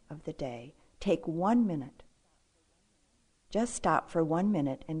hour of the day, take 1 minute. Just stop for 1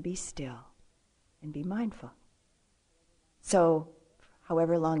 minute and be still and be mindful. So,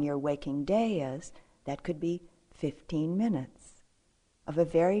 however long your waking day is, that could be 15 minutes of a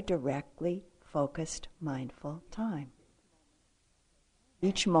very directly focused, mindful time.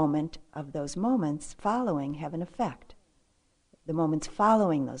 Each moment of those moments following have an effect. The moments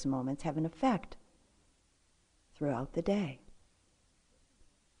following those moments have an effect throughout the day.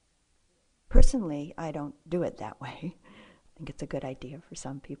 Personally, I don't do it that way. I think it's a good idea for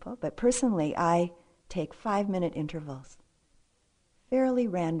some people. But personally, I take 5-minute intervals fairly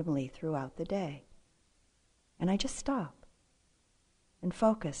randomly throughout the day. And I just stop and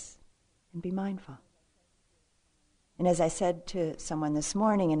focus and be mindful. And as I said to someone this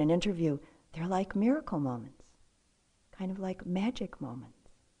morning in an interview, they're like miracle moments, kind of like magic moments.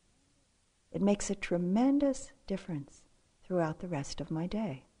 It makes a tremendous difference throughout the rest of my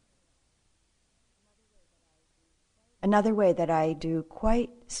day. Another way that I do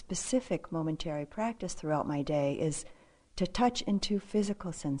quite specific momentary practice throughout my day is to touch into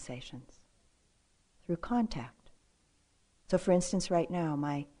physical sensations through contact. So for instance, right now,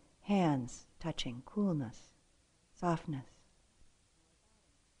 my hands touching, coolness, softness.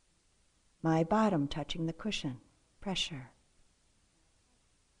 My bottom touching the cushion, pressure.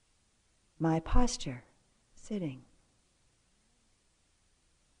 My posture sitting.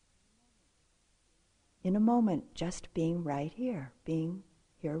 In a moment, just being right here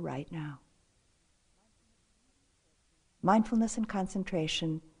right now. Mindfulness and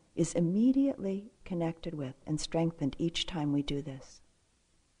concentration is immediately connected with and strengthened each time we do this.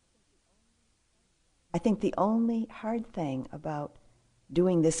 I think the only hard thing about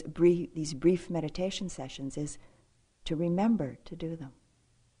doing these brief meditation sessions is to remember to do them.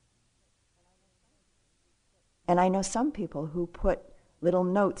 And I know some people who put little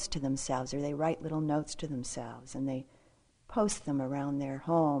notes to themselves, or they write little notes to themselves, and they post them around their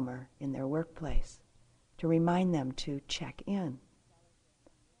home or in their workplace to remind them to check in.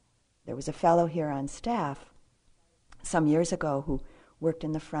 There was a fellow here on staff some years ago who worked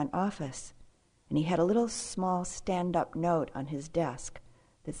in the front office, and he had a little small stand-up note on his desk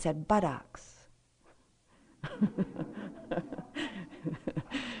that said buttocks.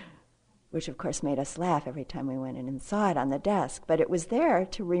 Which of course made us laugh every time we went in and saw it on the desk. But it was there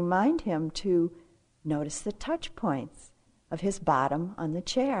to remind him to notice the touch points of his bottom on the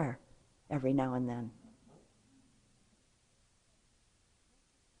chair every now and then.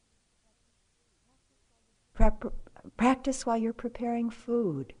 Practice while you're preparing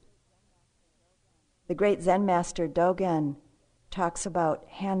food. The great Zen master Dogen talks about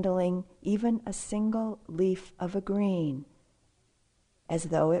handling even a single leaf of a green as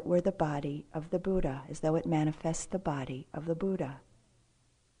though it were the body of the Buddha, as though it manifests the body of the Buddha,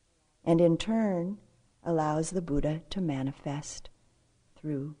 and in turn allows the Buddha to manifest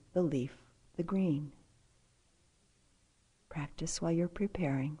through the leaf, the green. Practice while you're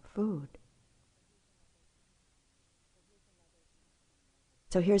preparing food.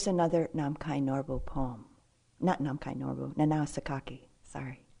 So here's another Namkai Norbu poem. Not Namkai Norbu, Nanao Sakaki,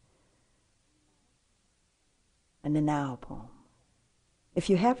 sorry. A Nanao poem. If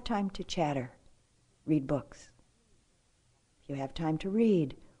you have time to chatter, read books. If you have time to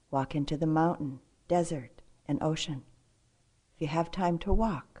read, walk into the mountain, desert, and ocean. If you have time to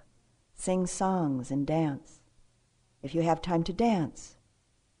walk, sing songs and dance. If you have time to dance,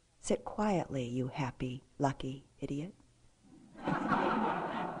 sit quietly, you happy, lucky idiot.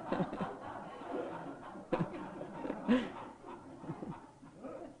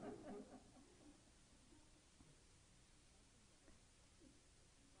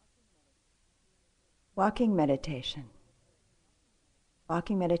 Walking meditation.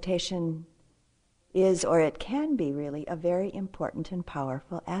 Walking meditation is, or it can be really, a very important and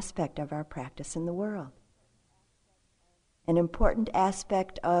powerful aspect of our practice in the world. An important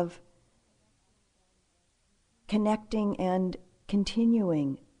aspect of connecting and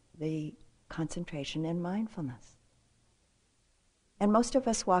continuing the concentration and mindfulness. And most of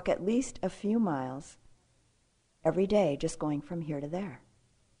us walk at least a few miles every day, just going from here to there.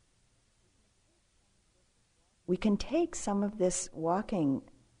 We can take some of this walking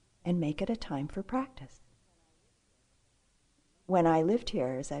and make it a time for practice. When I lived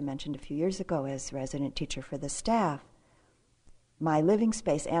here, as I mentioned a few years ago, as resident teacher for the staff, my living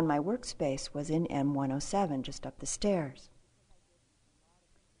space and my workspace was in M107, just up the stairs.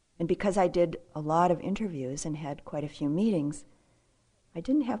 And because I did a lot of interviews and had quite a few meetings, I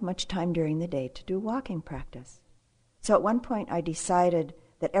didn't have much time during the day to do walking practice. So at one point I decided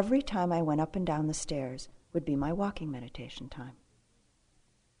that every time I went up and down the stairs would be my walking meditation time.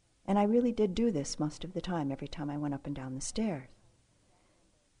 And I really did do this most of the time, every time I went up and down the stairs.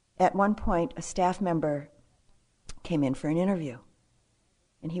 At one point, a staff member came in for an interview,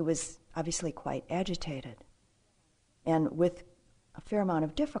 and he was obviously quite agitated. And with a fair amount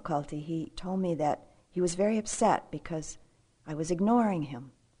of difficulty, he told me that he was very upset because I was ignoring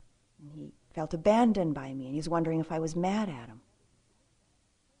him. And he felt abandoned by me, and he was wondering if I was mad at him.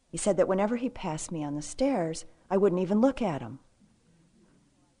 He said that whenever he passed me on the stairs, I wouldn't even look at him.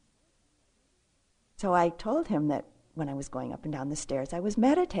 So I told him that when I was going up and down the stairs, I was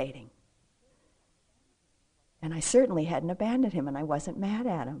meditating. And I certainly hadn't abandoned him, and I wasn't mad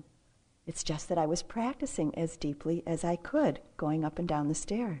at him. It's just that I was practicing as deeply as I could, going up and down the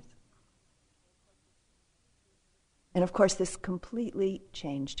stairs. And of course, this completely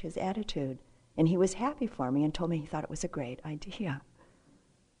changed his attitude. And he was happy for me and told me he thought it was a great idea.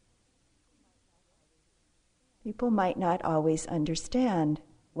 People might not always understand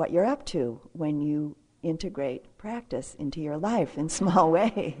what you're up to when you integrate practice into your life in small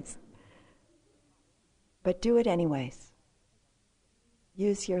ways. But do it anyways.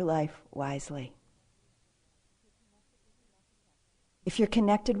 Use your life wisely. If you're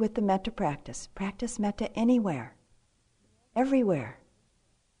connected with the metta practice, practice metta anywhere, everywhere.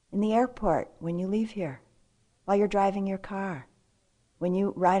 In the airport, when you leave here, while you're driving your car, when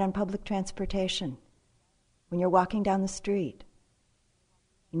you ride on public transportation, when you're walking down the street,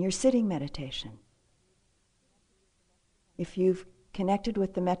 in your sitting meditation. If you've connected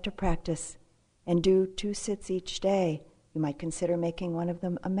with the metta practice and do 2 sits each day, you might consider making one of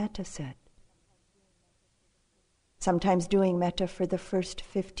them a metta sit. Sometimes doing metta for the first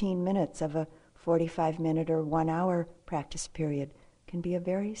 15 minutes of a 45-minute or 1-hour practice period can be a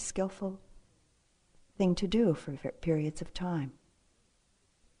very skillful thing to do for periods of time.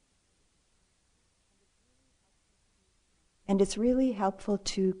 And it's really helpful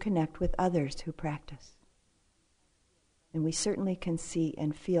to connect with others who practice. And we certainly can see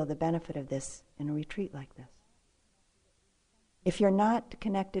and feel the benefit of this in a retreat like this. If you're not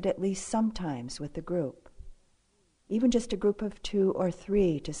connected at least sometimes with the group, even just a group of 2 or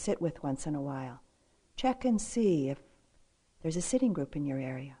 3 to sit with once in a while, check and see if there's a sitting group in your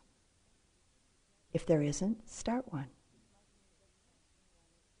area. If there isn't, start one.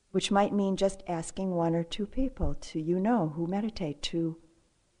 Which might mean just asking 1 or 2 people who meditate to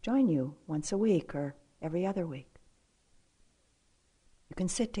join you once a week or every other week. You can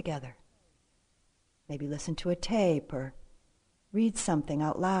sit together, maybe listen to a tape or read something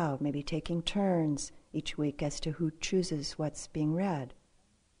out loud, maybe taking turns each week as to who chooses what's being read,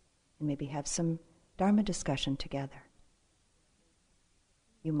 and maybe have some Dharma discussion together.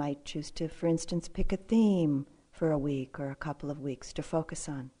 You might choose to, for instance, pick a theme for a week or a couple of weeks to focus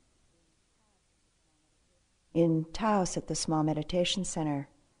on. In Taos at the small meditation center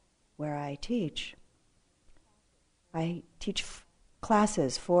where I teach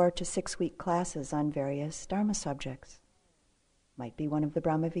classes, 4 to 6 week classes on various Dharma subjects. Might be one of the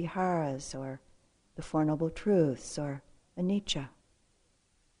Brahma Viharas or the Four Noble Truths or anicca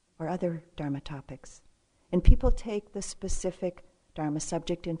or other Dharma topics. And people take the specific Dharma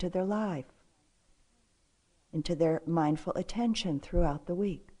subject into their life, into their mindful attention throughout the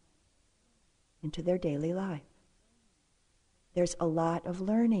week, into their daily life. There's a lot of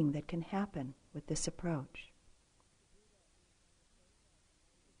learning that can happen with this approach.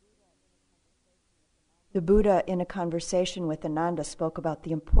 The Buddha, in a conversation with Ananda, spoke about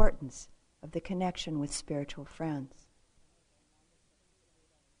the importance of the connection with spiritual friends.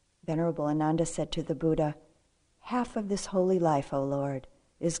 Venerable Ananda said to the Buddha, "Half of this holy life, O Lord,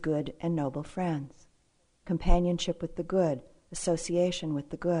 is good and noble friends, companionship with the good, association with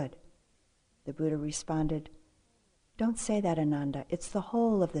the good." The Buddha responded, "Don't say that, Ananda. It's the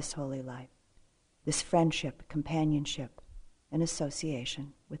whole of this holy life, this friendship, companionship, and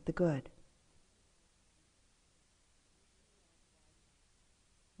association with the good."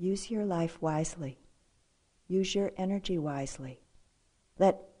 Use your life wisely. Use your energy wisely.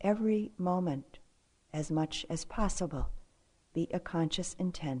 Let every moment, as much as possible, be a conscious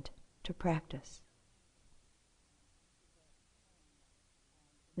intent to practice.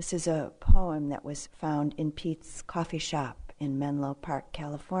 This is a poem that was found in Pete's coffee shop in Menlo Park,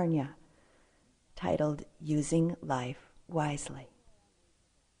 California, titled "Using Life Wisely."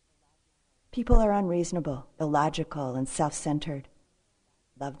 People are unreasonable, illogical, and self-centered.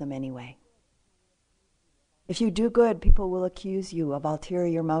 Love them anyway. If you do good, people will accuse you of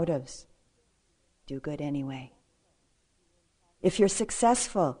ulterior motives. Do good anyway. If you're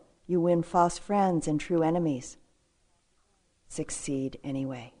successful, you win false friends and true enemies. Succeed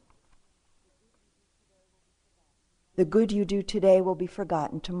anyway. The good you do today will be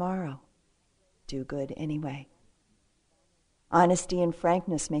forgotten tomorrow. Do good anyway. Honesty and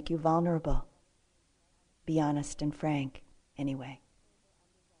frankness make you vulnerable. Be honest and frank anyway.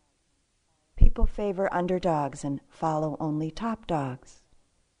 People favor underdogs and follow only top dogs.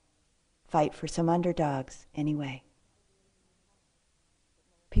 Fight for some underdogs anyway.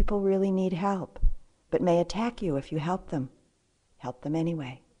 People really need help, but may attack you if you help them. Help them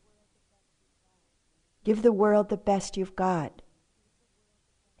anyway. Give the world the best you've got,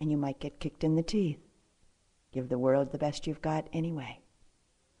 and you might get kicked in the teeth. Give the world the best you've got anyway.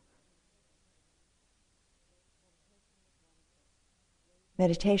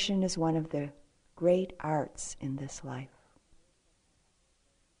 Meditation is one of the great arts in this life.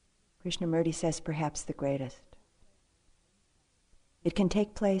 Krishnamurti says perhaps the greatest. It can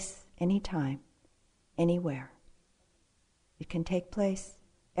take place anytime, anywhere. It can take place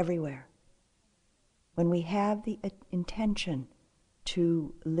everywhere. When we have the intention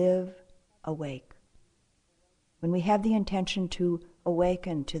to live awake, when we have the intention to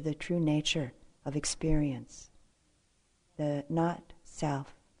awaken to the true nature of experience, the not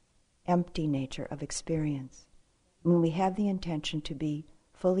self, empty nature of experience, when we have the intention to be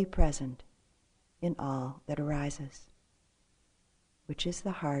fully present in all that arises, which is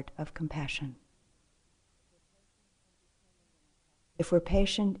the heart of compassion. If we're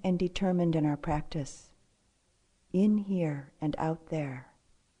patient and determined in our practice, in here and out there,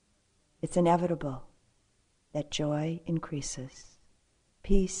 it's inevitable that joy increases,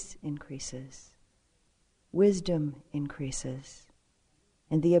 peace increases, wisdom increases,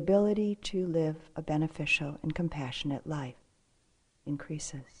 and the ability to live a beneficial and compassionate life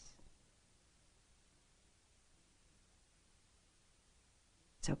increases.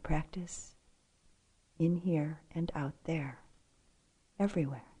 So practice in here and out there,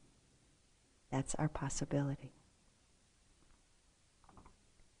 everywhere. That's our possibility.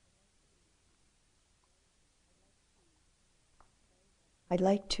 I'd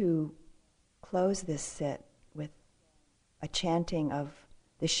like to close this sit with a chanting of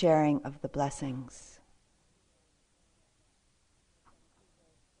the sharing of the blessings.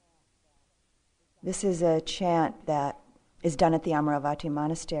 This is a chant that is done at the Amaravati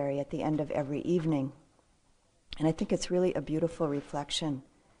Monastery at the end of every evening. And I think it's really a beautiful reflection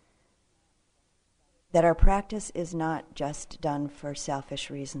that our practice is not just done for selfish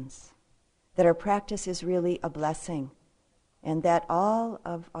reasons, that our practice is really a blessing, and that all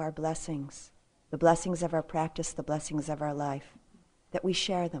of our blessings, the blessings of our practice, the blessings of our life, that we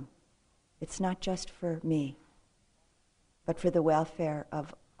share them. It's not just for me, but for the welfare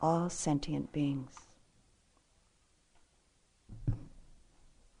of all sentient beings.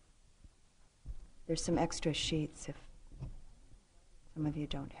 There's some extra sheets if some of you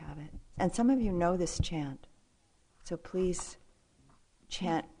don't have it. And some of you know this chant, so please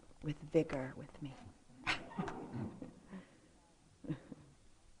chant with vigor with me.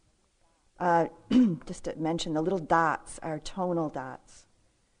 Just to mention, the little dots are tonal dots.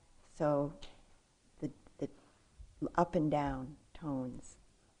 So the up and down tones,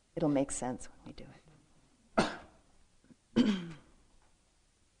 it'll make sense when we do it.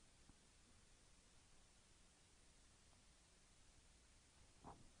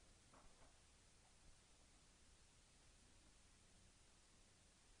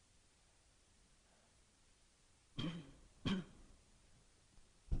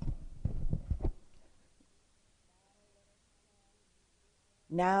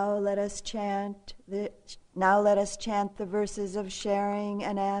 Now let us chant the verses of sharing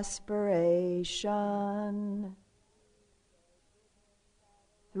and aspiration.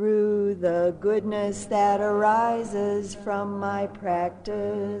 Through the goodness that arises from my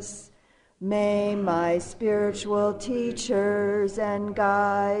practice, may my spiritual teachers and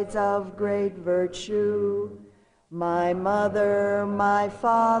guides of great virtue, my mother, my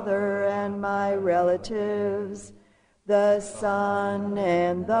father, and my relatives, the sun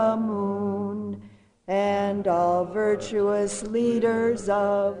and the moon, and all virtuous leaders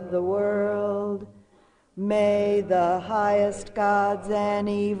of the world, may the highest gods and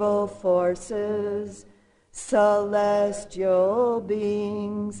evil forces, celestial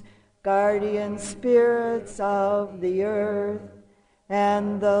beings, guardian spirits of the earth,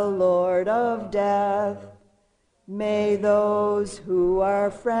 and the Lord of death, may those who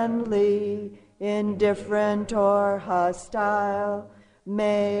are friendly, indifferent, or hostile,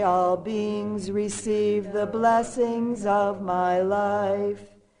 may all beings receive the blessings of my life.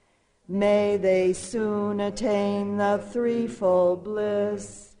 May they soon attain the threefold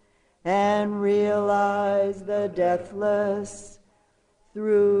bliss and realize the deathless.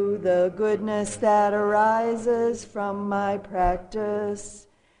 Through the goodness that arises from my practice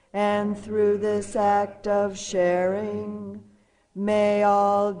and through this act of sharing, may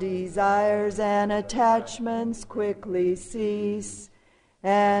all desires and attachments quickly cease,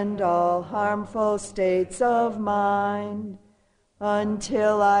 and all harmful states of mind,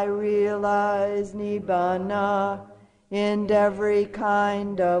 until I realize Nibbana in every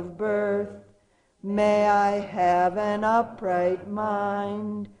kind of birth. May I have an upright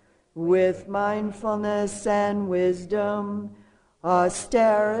mind, with mindfulness and wisdom,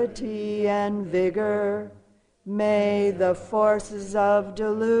 austerity and vigor. May the forces of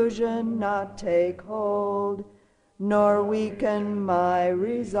delusion not take hold, nor weaken my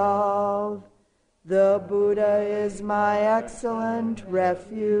resolve. The Buddha is my excellent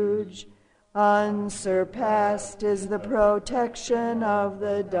refuge. Unsurpassed is the protection of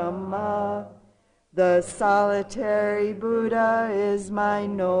the Dhamma. The solitary Buddha is my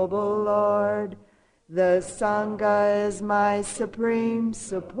noble Lord. The Sangha is my supreme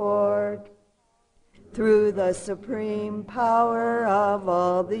support. Through the supreme power of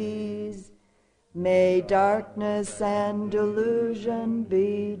all these, may darkness and delusion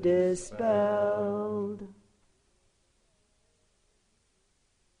be dispelled.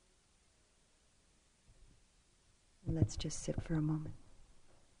 And let's just sit for a moment.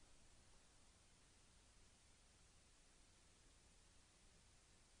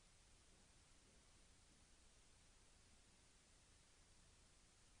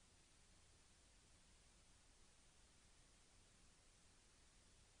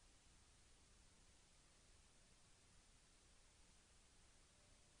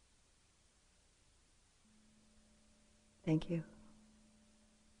 Thank you.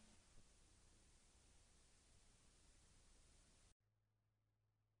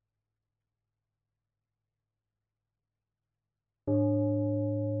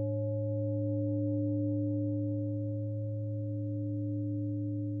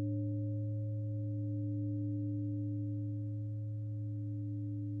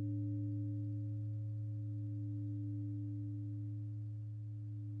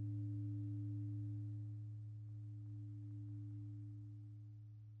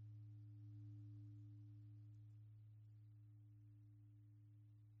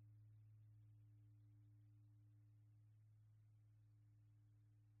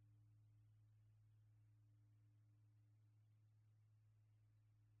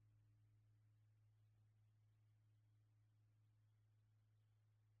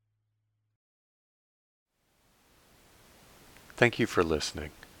 Thank you for listening.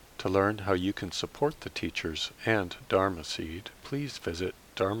 To learn how you can support the teachers and Dharma Seed, please visit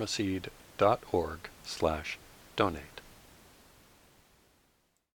dharmaseed.org/donate.